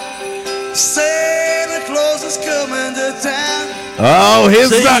Santa Claus is coming to town. Oh,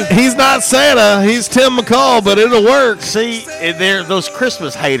 he's not Santa. He's Tim McCall, but it'll work. See, there are those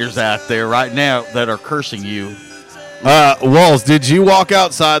Christmas haters out there right now that are cursing you. Walls, did you walk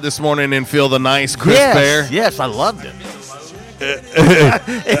outside this morning and feel the nice crisp air? Yes, I loved it.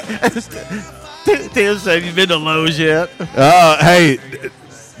 Tim said, "You been to Lowe's yet?" Hey,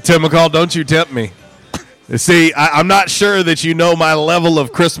 Tim McCall, don't you tempt me. See, I'm not sure that you know my level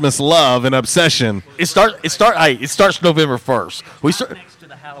of Christmas love and obsession. It starts November 1st. We start next to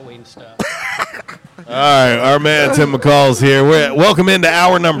the Halloween stuff. All right, our man Tim McCall's here. Welcome into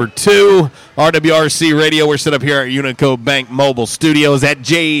hour number 2, RWRC Radio. We're set up here at Unico Bank Mobile Studios at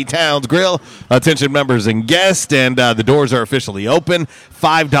J Towns Grill. Attention members and guests, and the doors are officially open.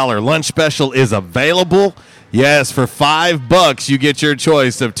 $5 lunch special is available. Yes, for $5 you get your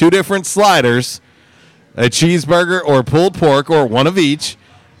choice of 2 different sliders, a cheeseburger or pulled pork or one of each,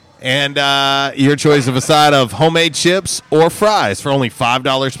 and your choice of a side of homemade chips or fries for only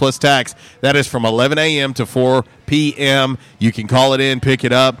 $5 plus tax. That is from 11 a.m. to 4 p.m. You can call it in, pick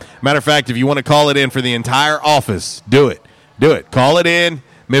it up. Matter of fact, if you want to call it in for the entire office, do it. Do it. Call it in.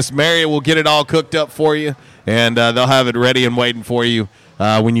 Miss Mary will get it all cooked up for you, and they'll have it ready and waiting for you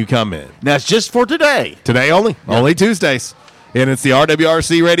when you come in. Now, it's just for today. Today only. Yep. Only Tuesdays. And it's the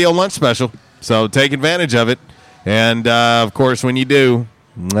RWRC Radio Lunch Special. So take advantage of it. And, of course, when you do,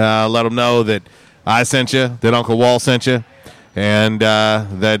 let them know that I sent you, that Uncle Wall sent you, and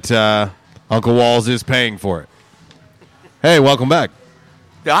that Uncle Walls is paying for it. Hey, welcome back.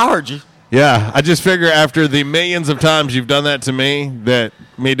 I heard you. Yeah, I just figure after the millions of times you've done that to me, that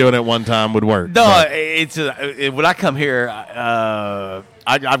me doing it one time would work. No, it's when I come here,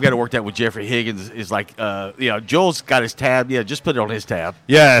 I've got to work that with Jeffrey Higgins. Is like, Joel's got his tab. Yeah, just put it on his tab.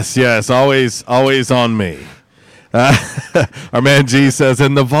 Yes, always on me. Our man G says,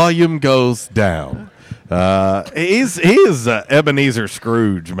 and the volume goes down. He is Ebenezer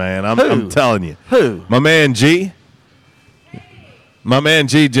Scrooge, man. I'm telling you. Who? My man G. My man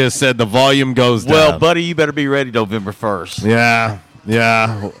G just said the volume goes down. Well, buddy, you better be ready November 1st. Yeah.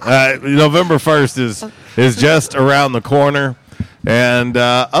 November 1st is just around the corner. And,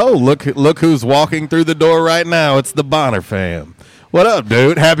 look who's walking through the door right now. It's the Bonner fam. What up,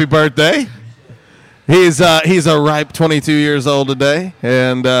 dude? Happy birthday. He's a ripe 22 years old today.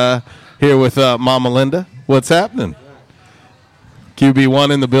 And here with Mama Linda. What's happening?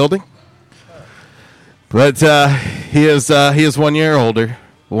 QB1 in the building. But he is 1 year older.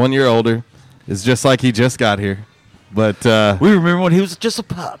 1 year older. It's just like he just got here. But we remember when he was just a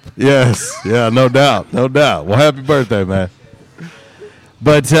pup. Yes. Yeah, no doubt. Well, happy birthday, man.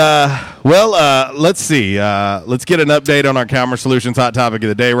 But, let's see. Let's get an update on our Camera Solutions hot topic of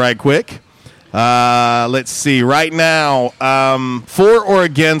the day right quick. Let's see. Right now, for or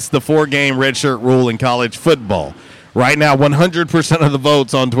against the 4-game redshirt rule in college football. Right now, 100% of the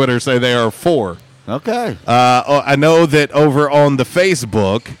votes on Twitter say they are for. Okay. I know that over on the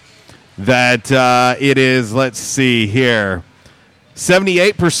Facebook that it is, let's see here,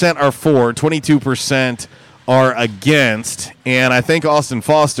 78% are for, 22% are against, and I think Austin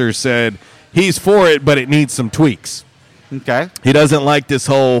Foster said he's for it, but it needs some tweaks. Okay. He doesn't like this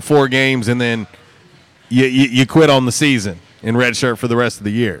whole 4 games and then you quit on the season in red shirt for the rest of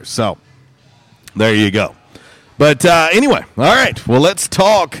the year. So there you go. But anyway, all right. Well, let's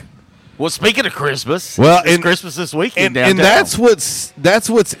talk. Well, speaking of Christmas, it's Christmas this weekend, and that's what's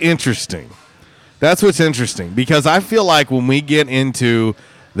interesting. That's what's interesting because I feel like when we get into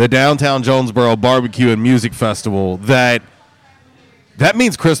the Downtown Jonesboro Barbecue and Music Festival, that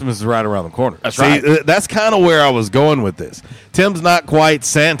means Christmas is right around the corner. That's right. That's kind of where I was going with this. Tim's not quite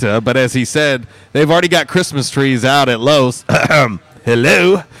Santa, but as he said, they've already got Christmas trees out at Lowe's.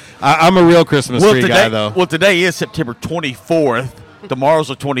 Hello. I'm a real Christmas tree guy, though. Well, today is September 24th. Tomorrow's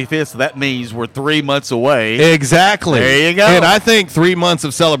the 25th, so that means we're 3 months away. Exactly. There you go. And I think 3 months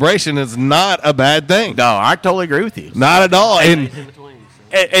of celebration is not a bad thing. No, I totally agree with you. Not at all. And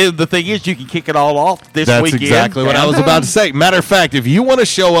the thing is, you can kick it all off this weekend. That's exactly what I was about to say. Matter of fact, if you want to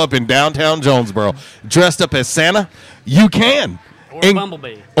show up in downtown Jonesboro dressed up as Santa, you can. Or a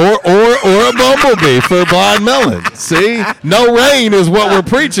bumblebee. Or a bumblebee for Blind Melon. See? No rain is what we're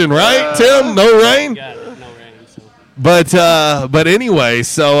preaching, right, Tim? No rain? Got it. No rain. So. But anyway,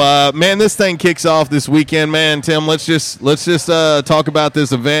 so man, this thing kicks off this weekend, man. Tim, let's just talk about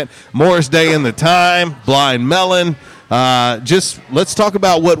this event. Morris Day in the Time, Blind Melon. Let's talk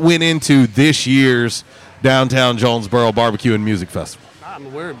about what went into this year's Downtown Jonesboro Barbecue and Music Festival. I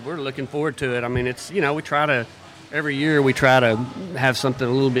mean, we're looking forward to it. I mean, it's we try to every year we try to have something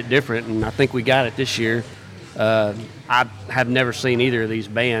a little bit different, and I think we got it this year. I have never seen either of these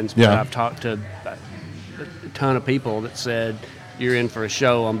bands, but I've talked to a ton of people that said you're in for a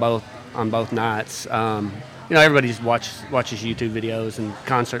show on both nights. Everybody watches YouTube videos and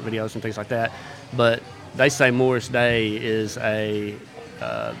concert videos and things like that, but they say Morris Day is a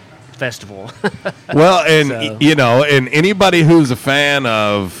festival. Well, and and anybody who's a fan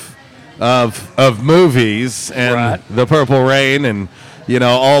of movies and the Purple Rain and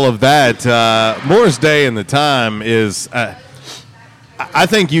all of that, Morris Day and the Time is. I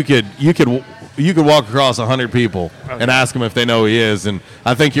think you could walk across 100 people and ask them if they know who he is, and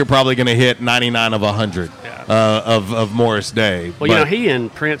I think you're probably going to hit 99 of 100 of Morris Day. Well, he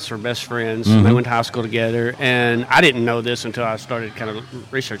and Prince are best friends. Mm-hmm. They went to high school together, and I didn't know this until I started kind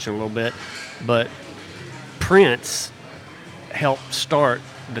of researching a little bit, but Prince helped start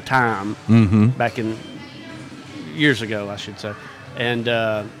the Time back in years ago, I should say, and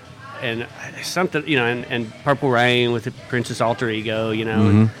something, and Purple Rain with Prince's alter ego,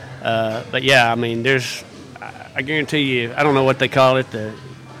 but yeah, I mean, I guarantee you, I don't know what they call it, the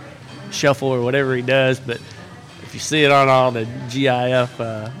shuffle or whatever he does, but if you see it on all the GIF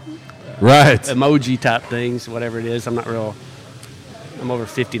emoji type things, whatever it is, I'm over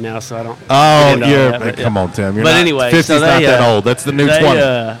 50 now, so I don't. Oh, come on, Tim. But anyway, 50's not that old. That's the new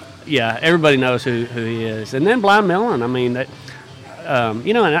 20. Everybody knows who he is. And then Blind Melon, I mean, and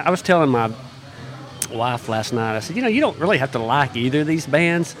I was telling my wife last night, I said, you don't really have to like either of these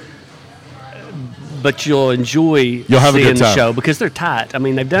bands, but you'll enjoy seeing the show because they're tight. I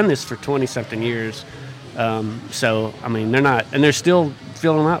mean, they've done this for 20-something years. So, I mean, they're not, and they're still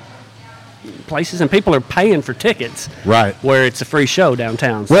filling up places, and people are paying for tickets. Right. Where it's a free show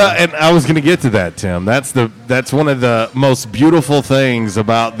downtown. So. Well, and I was going to get to that, Tim. That's one of the most beautiful things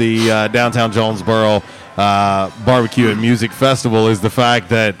about the downtown Jonesboro Barbecue and Music Festival is the fact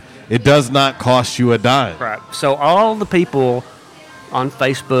that it does not cost you a dime. Right. So all the people on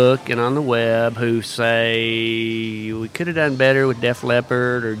Facebook and on the web who say we could have done better with Def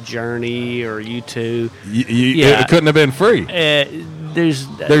Leppard or Journey or U2. It couldn't have been free. There's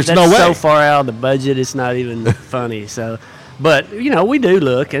no way. So far out of the budget, it's not even funny. So, but we do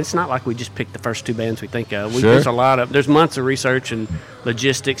look, and it's not like we just pick the first two bands we think of. There's there's months of research and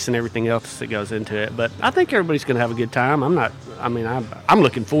logistics and everything else that goes into it. But I think everybody's going to have a good time. I'm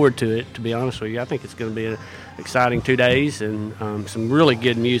looking forward to it, to be honest with you. I think it's going to be an exciting 2 days and some really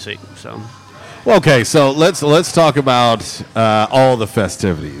good music. So. Well, okay, so let's talk about all the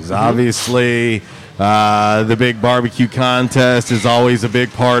festivities. Mm-hmm. Obviously, the big barbecue contest is always a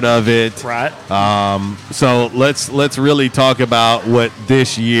big part of it. Right. So let's really talk about what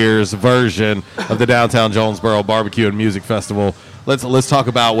this year's version of the Downtown Jonesboro Barbecue and Music Festival. Let's talk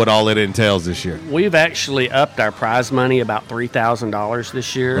about what all it entails this year. We've actually upped our prize money about $3,000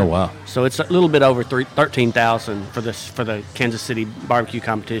 this year. Oh wow! So it's a little bit over $13,000 for the Kansas City barbecue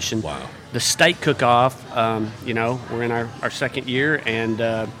competition. Wow! The state cook-off, we're in our second year, and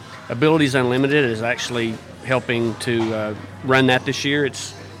Abilities Unlimited is actually helping to run that this year.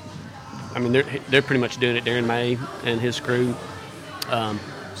 They're pretty much doing it. Darren May and his crew.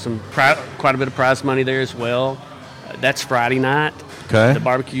 Quite a bit of prize money there as well. That's Friday night. Okay. The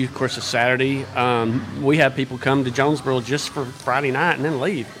barbecue, of course, is Saturday. We have people come to Jonesboro just for Friday night and then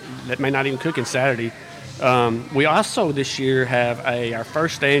leave. That may not even cook on Saturday. We also this year have our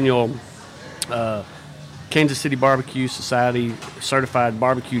first annual Kansas City Barbecue Society certified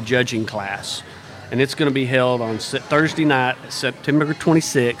barbecue judging class, and it's going to be held on Thursday night, September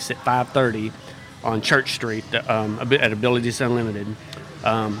 26th at 5:30 on Church Street at Abilities Unlimited,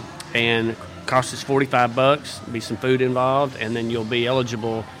 and cost is $45. Be some food involved, and then you'll be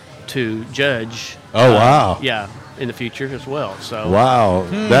eligible to judge. Oh wow! Yeah, in the future as well. So wow,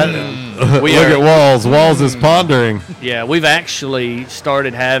 look at Walls. Walls is pondering. Yeah, we've actually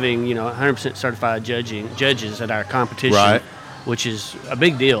started having 100% certified judges at our competition, right, which is a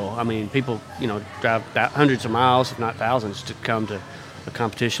big deal. I mean, people drive hundreds of miles, if not thousands, to come to a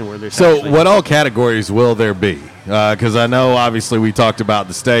competition where there's. So, what all categories will there be? Because I know obviously we talked about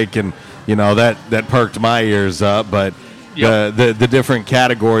the steak, and that perked my ears up, but. Yep. The different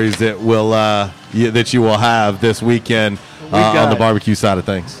categories that that you will have this weekend on the barbecue side of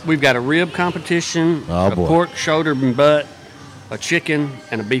things. We've got a rib competition, a pork shoulder and butt, a chicken,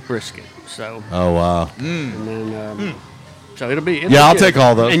 and a beef brisket. So. Oh wow! And then, so it'll be. I'll take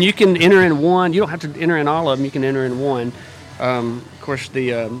all those. And you can enter in one. You don't have to enter in all of them. You can enter in one. Of course,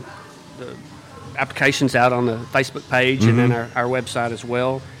 the application's out on the Facebook page and then our website as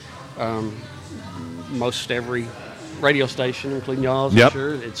well. Most every radio station, including y'all's. Yep. I'm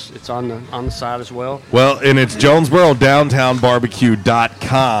sure it's on the site as well. Well, and it's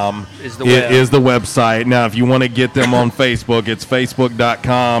JonesboroDowntownBarbecue.com Is the web. is the website. Now, if you want to get them on Facebook, it's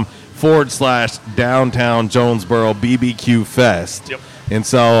Facebook.com/Downtown Jonesboro BBQ Fest. Yep. And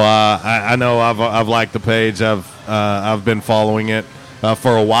so I know I've liked the page. I've been following it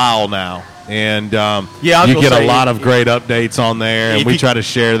for a while now. And you get a lot of great updates on there, and we try to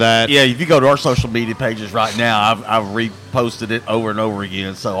share that. Yeah, if you go to our social media pages right now, I've reposted it over and over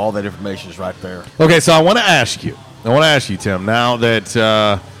again, so all that information is right there. Okay, so I want to ask you, Tim, now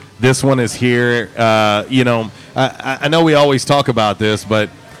that this one is here, I know we always talk about this, but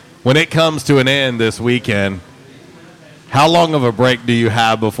when it comes to an end this weekend, how long of a break do you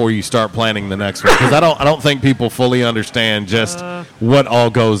have before you start planning the next one? Because I don't think people fully understand just what all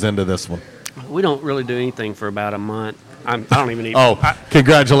goes into this one. We don't really do anything for about a month. I don't even eat.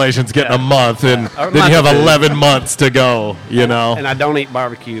 Congratulations getting a month, and then you have 11 months to go, And I don't eat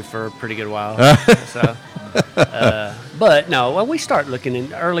barbecue for a pretty good while. So, but no, well, we start looking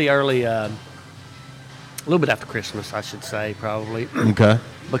in early, a little bit after Christmas, I should say, probably. Okay.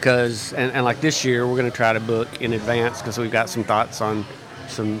 Because, and like this year, we're going to try to book in advance because we've got some thoughts on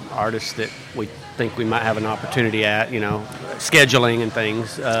some artists that we think we might have an opportunity at, scheduling and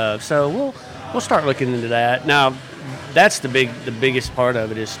things. So we'll start looking into that. Now, that's the biggest part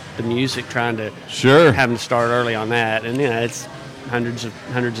of it is the music, trying to having to start early on that, and it's hundreds of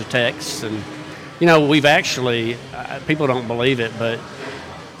texts, and we've actually people don't believe it, but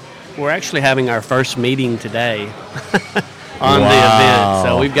we're actually having our first meeting today on the event.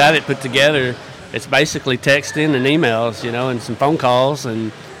 So we've got it put together. It's basically texting and emails, and some phone calls,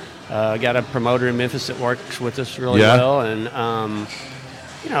 and got a promoter in Memphis that works with us really well, and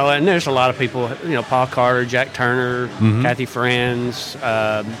and there's a lot of people, Paul Carter, Jack Turner, Kathy Franz,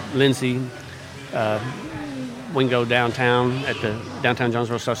 Lindsay. We can go downtown at the Downtown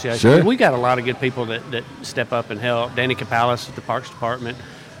Jonesboro Association. Sure. We got a lot of good people that step up and help. Danny Capalis at the Parks Department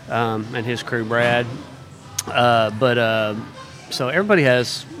and his crew, Brad. So everybody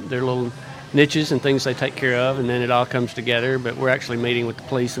has their little niches and things they take care of, and then it all comes together. But we're actually meeting with the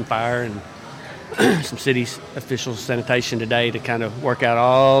police and fire and some city officials, sanitation today to kind of work out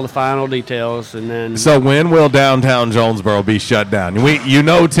all the final details, and then. So when will downtown Jonesboro be shut down?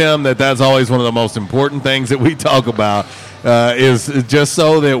 Tim, that's always one of the most important things that we talk about is just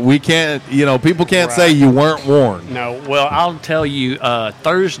so that we can't, people can't say you weren't warned. No, well, I'll tell you,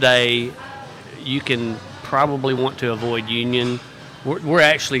 Thursday, you can probably want to avoid Union. We're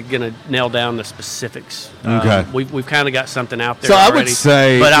actually going to nail down the specifics. Okay. We've kind of got something out there so already. I would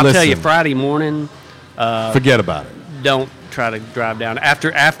say, but I'll tell you, Friday morning, forget about it. Don't try to drive down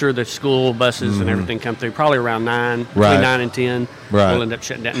after the school buses and everything come through. Probably around 9, between 9 and 10. Right. We'll end up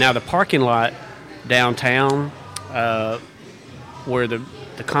shutting down. Now the parking lot downtown, where the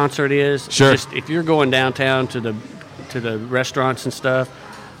concert is. Sure. Just, if you're going downtown to the restaurants and stuff,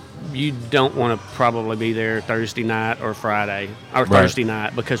 you don't want to probably be there Thursday night or Friday or Thursday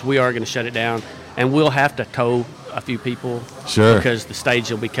night, because we are going to shut it down, and we'll have to tow a few people. Sure. Because the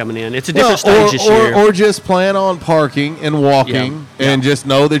stage will be coming in. It's a different stage this year. Or just plan on parking and walking, and just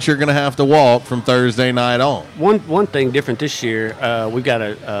know that you're going to have to walk from Thursday night on. One thing different this year, we've got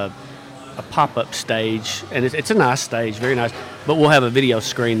a pop-up stage, and it's a nice stage, very nice, but we'll have a video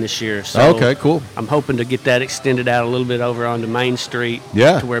screen this year. So okay, cool. I'm hoping to get that extended out a little bit over onto Main Street,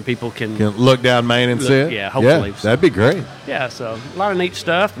 to where people can look down Main and see it. Yeah, hopefully. Yeah, that'd be great. Yeah, so a lot of neat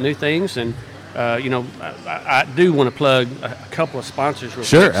stuff, new things, and I do want to plug a couple of sponsors real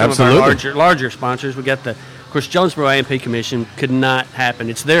quick. Some absolutely. of our larger sponsors. We got of course, Jonesboro A&P Commission could not happen.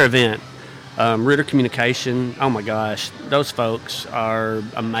 It's their event. Ritter Communication, oh my gosh, those folks are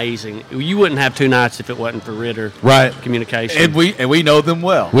amazing. You wouldn't have two nights if it wasn't for Ritter Communication. And we know them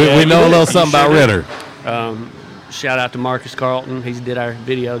well. We know a little something about Ritter. Shout out to Marcus Carlton. He did our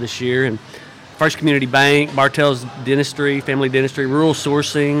video this year. And First Community Bank, Bartell's Dentistry, Family Dentistry, Rural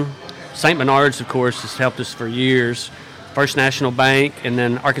Sourcing, St. Bernard's, of course, has helped us for years. First National Bank, and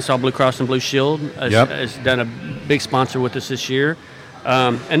then Arkansas Blue Cross and Blue Shield has done a big sponsor with us this year.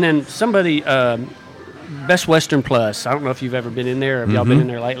 And then somebody, Best Western Plus. I don't know if you've ever been in there. Have y'all been in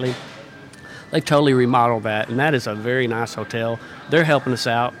there lately? They've totally remodeled that, and that is a very nice hotel. They're helping us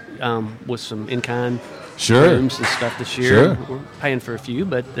out with some in-kind rooms and stuff this year. We're paying for a few,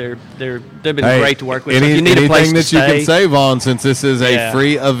 but they've been great to work with. So if you need a place to stay, you can save on, since this is a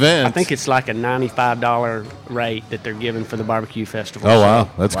free event. I think it's like a $95 rate that they're giving for the barbecue festival. Oh, wow.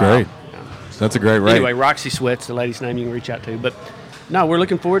 That's great. That's a great rate. Anyway, Roxy Sweat's the lady's name you can reach out to. But no, we're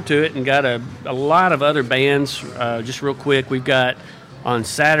looking forward to it, and got a lot of other bands. Just real quick, we've got On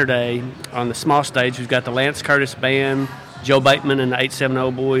Saturday, on the small stage, we've got the Lance Curtis Band, Joe Bateman and the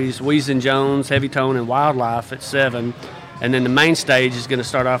 870 Boys, Weezen Jones, Heavy Tone, and Wildlife at 7. And then the main stage is going to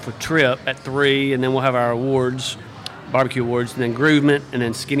start off with Trip at 3, and then we'll have our awards, barbecue awards, and then Groovement, and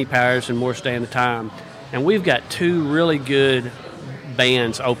then Skinny Powers and More Stay in the Time. And we've got 2 really good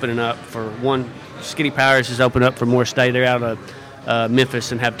bands opening up for one. Skinny Powers is opening up for More Stay. They're out of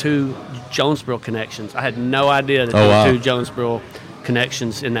Memphis and have 2 Jonesboro connections. I had no idea that there were 2 Jonesboro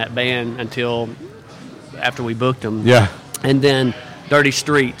connections in that band until after we booked them. Yeah. And then Dirty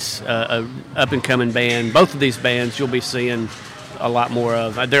Streets, a up-and-coming band. Both of these bands you'll be seeing a lot more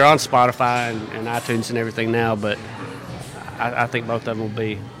of. They're on Spotify and iTunes and everything now, but I think both of them will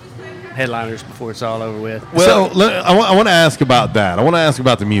be headliners before it's all over with. Well, so I want to ask about that. I want to ask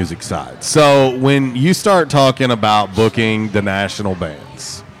about the music side. So when you start talking about booking the national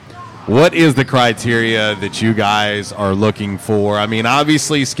bands, what is the criteria that you guys are looking for? I mean,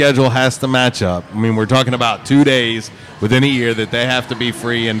 obviously, schedule has to match up. I mean, we're talking about 2 days within a year that they have to be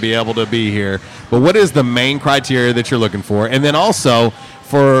free and be able to be here. But what is the main criteria that you're looking for? And then also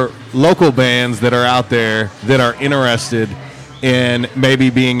for local bands that are out there that are interested in maybe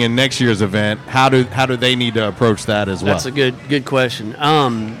being in next year's event, how do they need to approach that as well? That's a good question.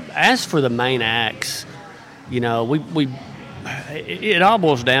 As for the main acts, it all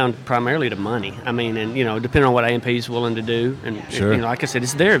boils down primarily to money. I mean, and depending on what AMP is willing to do, and sure. Like I said,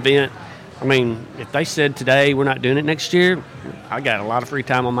 it's their event. I mean, if they said today we're not doing it next year, I got a lot of free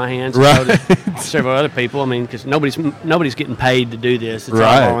time on my hands. Right. Several other people. I mean, because nobody's getting paid to do this. It's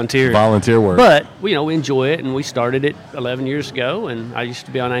right. all volunteer work. But we enjoy it, and we started it 11 years ago, and I used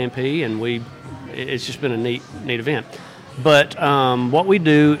to be on AMP, and it's just been a neat event. But what we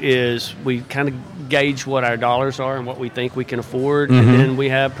do is we kind of gauge what our dollars are and what we think we can afford, and then we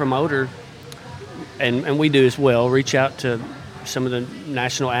have promoter, and we do as well, reach out to some of the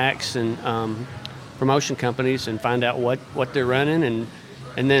national acts and promotion companies and find out what they're running,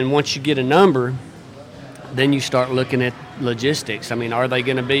 and then once you get a number, then you start looking at logistics. I mean, are they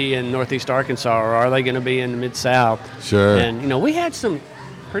going to be in Northeast Arkansas, or are they going to be in the Mid-South? Sure. And we had some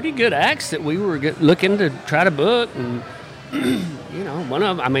pretty good acts that we were looking to try to book, and one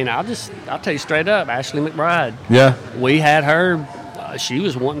of them, I mean, I'll tell you straight up, Ashley McBride. Yeah. We had her, she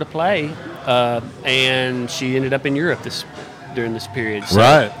was wanting to play, and she ended up in Europe during this period. So,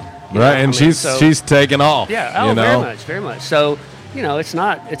 right. And she's taken off. Yeah, very much. So, it's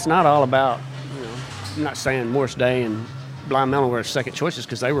not all about, I'm not saying Morris Day and Blind Melon were second choices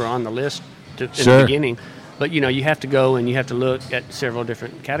because they were on the list in the beginning. But you have to go and you have to look at several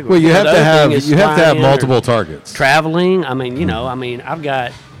different categories. Well, you have to have multiple targets. Traveling. I mean, I've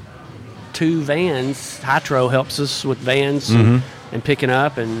got 2 vans. Hytro helps us with vans and picking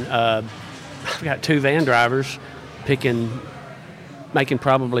up, and I've got 2 van drivers making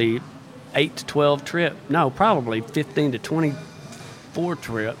probably 8 to 12 trips. No, probably 15 to 24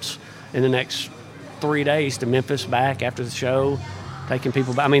 trips in the next 3 days to Memphis, back after the show, taking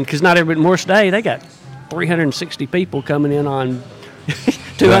people back. I mean, because not everybody, Morris Day, they got 360 people coming in on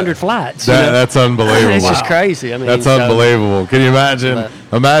 200 flights. That's unbelievable. It's just crazy. I mean, that's unbelievable. Can you imagine?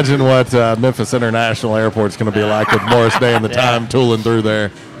 Imagine what Memphis International Airport's going to be like with Morris Day and the time tooling through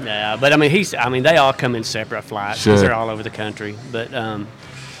there. Yeah, but I mean, they all come in separate flights because they're all over the country. But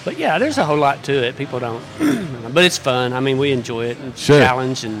yeah, there's a whole lot to it. People don't, but it's fun. I mean, we enjoy it and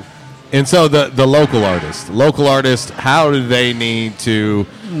challenge And so the local artists, how do they need to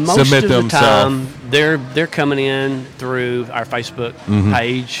submit themselves? Most of the time, they're coming in through our Facebook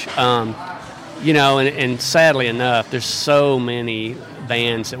page, and sadly enough, there's so many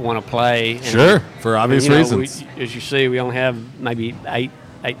bands that want to play. And, for obvious reasons. As you see, we only have maybe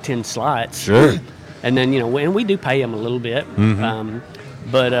 10 slots. Sure. And then, and we do pay them a little bit,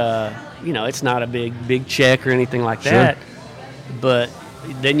 but it's not a big check or anything like that. But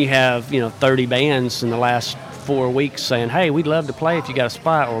then you have 30 bands in the last 4 weeks saying, "Hey, we'd love to play if you got a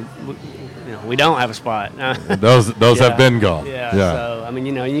spot." Or we don't have a spot. those have been gone. Yeah. So I mean,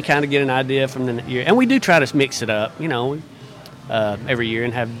 you kind of get an idea from the year, and we do try to mix it up. Every year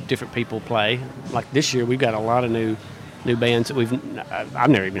and have different people play. Like this year, we've got a lot of new bands that I've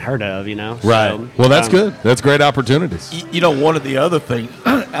never even heard of. Right. So, well, that's good. That's great opportunities. One of the other things,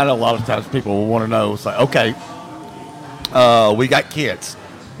 I know a lot of times people will want to know, it's like, okay, we got kits.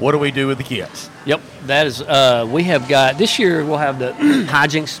 What do we do with the kits? Yep, that is. We have got this year. We'll have the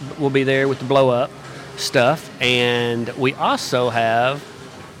hijinks will be there with the blow up stuff, and we also have,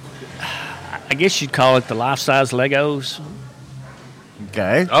 I guess you'd call it the life size Legos.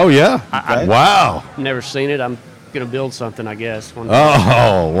 Okay. Oh yeah. Okay. Wow. Never seen it. going to build something, I guess.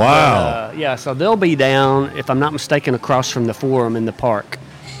 Oh, wow. Yeah, so they'll be down, if I'm not mistaken, across from the Forum in the park,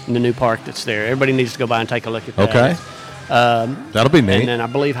 in the new park that's there. Everybody needs to go by and take a look at that. Okay. That'll be neat. And then I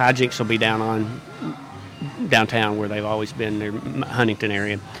believe Hijinks will be down on downtown where they've always been, their Huntington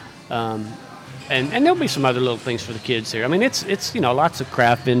area. And there'll be some other little things for the kids there. I mean, it's lots of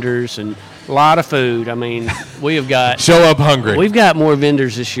craft vendors and a lot of food. I mean, we have got show up hungry. We've got more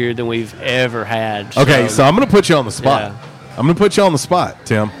vendors this year than we've ever had. Okay, so I'm going to put you on the spot. Yeah. I'm going to put you on the spot,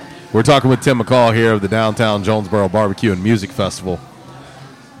 Tim. We're talking with Tim McCall here of the Downtown Jonesboro Barbecue and Music Festival.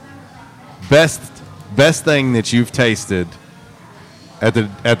 Best thing that you've tasted at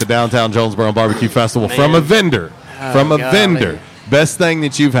the Downtown Jonesboro Barbecue Festival from a vendor. Vendor. Best thing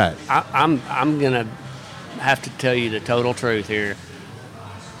that you've had. I'm gonna have to tell you the total truth here.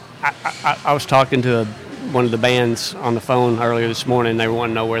 I was talking to one of the bands on the phone earlier this morning. They want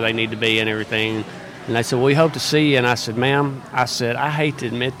to know where they need to be and everything. And they said, we hope to see you. And I said, ma'am, I hate to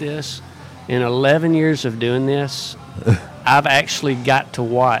admit this. In 11 years of doing this, I've actually got to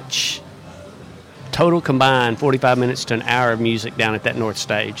watch total combined 45 minutes to an hour of music down at that north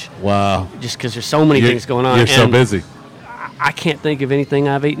stage. Wow. Just because there's so many things going on. You're so busy. I can't think of anything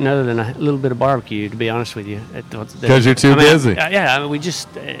I've eaten other than a little bit of barbecue, to be honest with you. Because you're too busy. We just.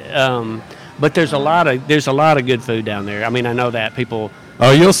 But there's a lot of good food down there. I mean, I know that people.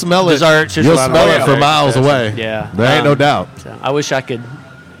 Oh, you'll smell it. Desserts. You'll smell it from miles away. Yeah, there ain't no doubt. So I wish I could.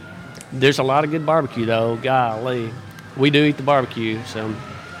 There's a lot of good barbecue, though. Golly, we do eat the barbecue. So.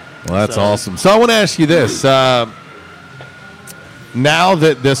 Well, that's awesome. So I want to ask you this. Now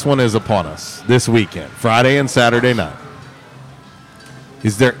that this one is upon us, this weekend, Friday and Saturday night,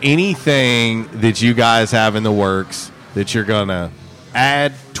 is there anything that you guys have in the works that you're going to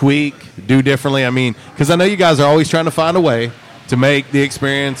add, tweak, do differently? I mean, because I know you guys are always trying to find a way to make the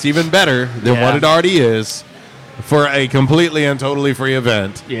experience even better than what it already is for a completely and totally free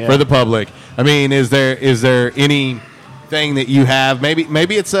event for the public. I mean, is there anything that you have?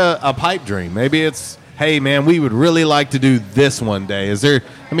 Maybe it's a pipe dream. Maybe it's, hey, man, we would really like to do this one day. Is there,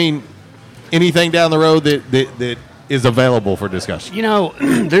 anything down the road that is available for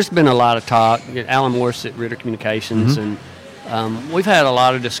discussion? There's been a lot of talk. Alan Morse at Ritter Communications, and we've had a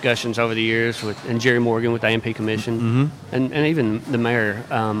lot of discussions over the years and Jerry Morgan with the AMP Commission, and even the mayor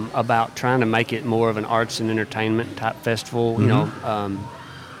about trying to make it more of an arts and entertainment type festival.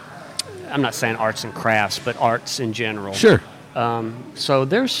 I'm not saying arts and crafts, but arts in general. Sure. So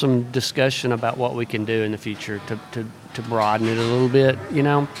there's some discussion about what we can do in the future to broaden it a little bit,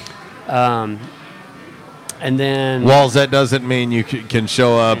 and then... Walls, that doesn't mean you can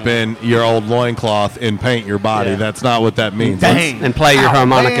show up in your old loincloth and paint your body. Yeah. That's not what that means. And play your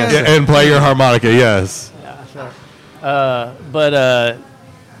harmonica. And play your harmonica, yes. But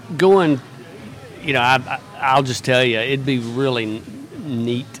going, I'll just tell you, it'd be really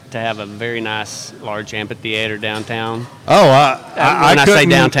neat to have a very nice large amphitheater downtown. Oh, when I say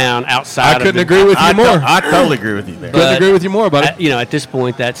downtown, outside. I couldn't agree with you more. I totally agree with you there. Couldn't agree with you more, buddy. At this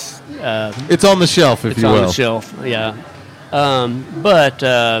point, that's it's on the shelf, if you will. It's on the shelf, yeah. But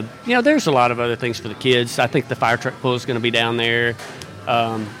there's a lot of other things for the kids. I think the fire truck pull is going to be down there.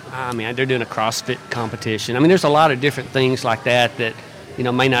 They're doing a CrossFit competition. There's a lot of different things like that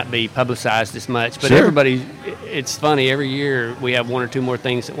may not be publicized as much. But everybody, it's funny, every year we have one or two more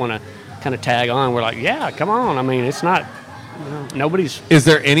things that want to kind of tag on. We're like, yeah, come on. It's not, nobody's. Is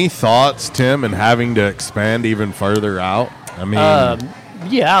there any thoughts, Tim, in having to expand even further out? We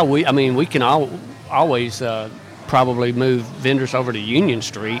can always probably move vendors over to Union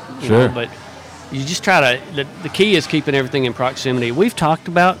Street, but you just try to, the key is keeping everything in proximity. We've talked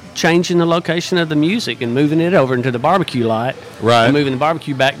about changing the location of the music and moving it over into the barbecue lot. Right. And moving the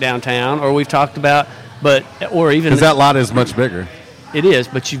barbecue back downtown, or we've talked about, because that lot is much bigger. It is,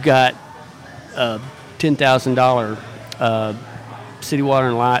 but you've got $10,000 City Water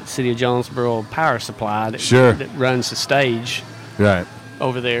and Light, City of Jonesboro power supply that runs the stage. Right.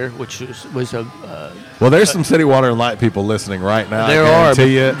 Over there, which was a... well, there's some City Water and Light people listening right now. There are.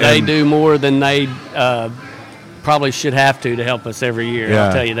 They do more than they probably should have to help us every year. Yeah,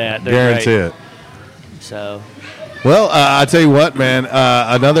 I'll tell you that. They're guarantee great. it. So... Well, I tell you what, man,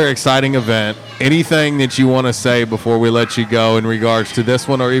 another exciting event. Anything that you want to say before we let you go in regards to this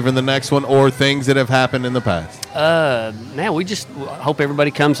one or even the next one, or things that have happened in the past? We just hope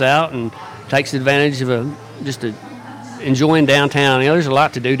everybody comes out and takes advantage of enjoying downtown. There's a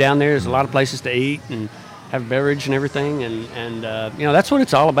lot to do down there. There's a lot of places to eat and have beverage and everything. And that's what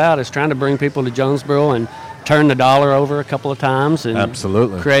it's all about, is trying to bring people to Jonesboro and turn the dollar over a couple of times and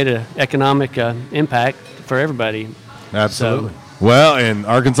absolutely create an economic impact for everybody. Absolutely. Well, and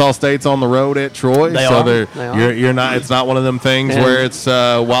Arkansas State's on the road at Troy, They so are. you're not. It's not one of them things And where it's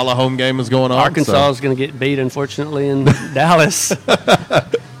while a home game is going on. Arkansas is going to get beat, unfortunately, in Dallas.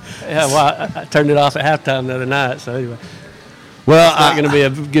 Yeah, well, I turned it off at halftime the other night. So anyway, Well, it's not going to be a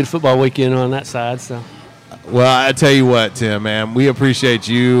good football weekend on that side. So. Well, I tell you what, Tim, man, we appreciate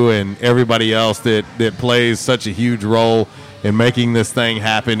you and everybody else that plays such a huge role in making this thing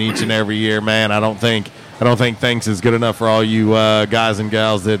happen each and every year, man. I don't think thanks is good enough for all you guys and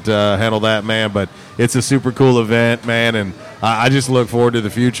gals that handle that, man. But it's a super cool event, man, and I just look forward to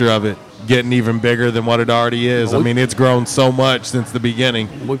the future of it getting even bigger than what it already is. I mean, it's grown so much since the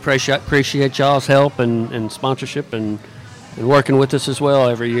beginning. We appreciate y'all's help and sponsorship and working with us as well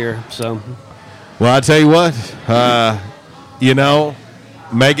every year. So. Well, I tell you what,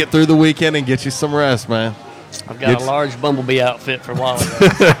 make it through the weekend and get you some rest, man. I've got a large bumblebee outfit for Wally.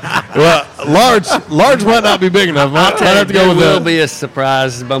 Well, large might not be big enough. I'll tell you, have to go there with will that. be a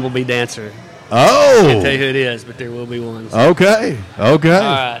surprise bumblebee dancer. Oh. I can't tell you who it is, but there will be one. So. Okay. All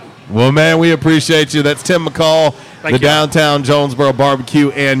right. Well, man, we appreciate you. That's Tim McCall, Thank you. Downtown Jonesboro Barbecue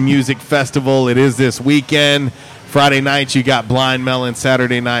and Music Festival. It is this weekend. Friday night, you got Blind Melon.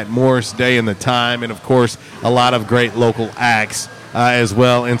 Saturday night, Morris Day and the Time. And, of course, a lot of great local acts as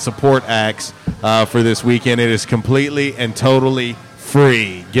well and support acts for this weekend. It is completely and totally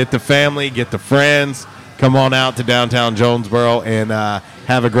free. Get the family, get the friends. Come on out to downtown Jonesboro and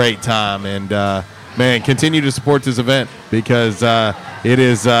have a great time. And, man, continue to support this event because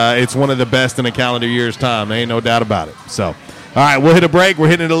it's one of the best in a calendar year's time. There ain't no doubt about it. So. All right, we'll hit a break. We're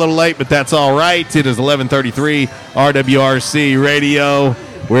hitting it a little late, but that's all right. It is 11:33 RWRC Radio.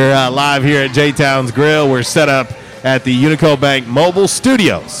 We're live here at J-Town's Grill. We're set up at the Unico Bank Mobile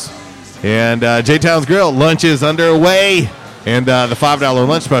Studios. And J-Town's Grill, lunch is underway, and the $5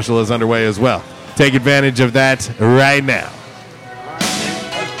 lunch special is underway as well. Take advantage of that right now.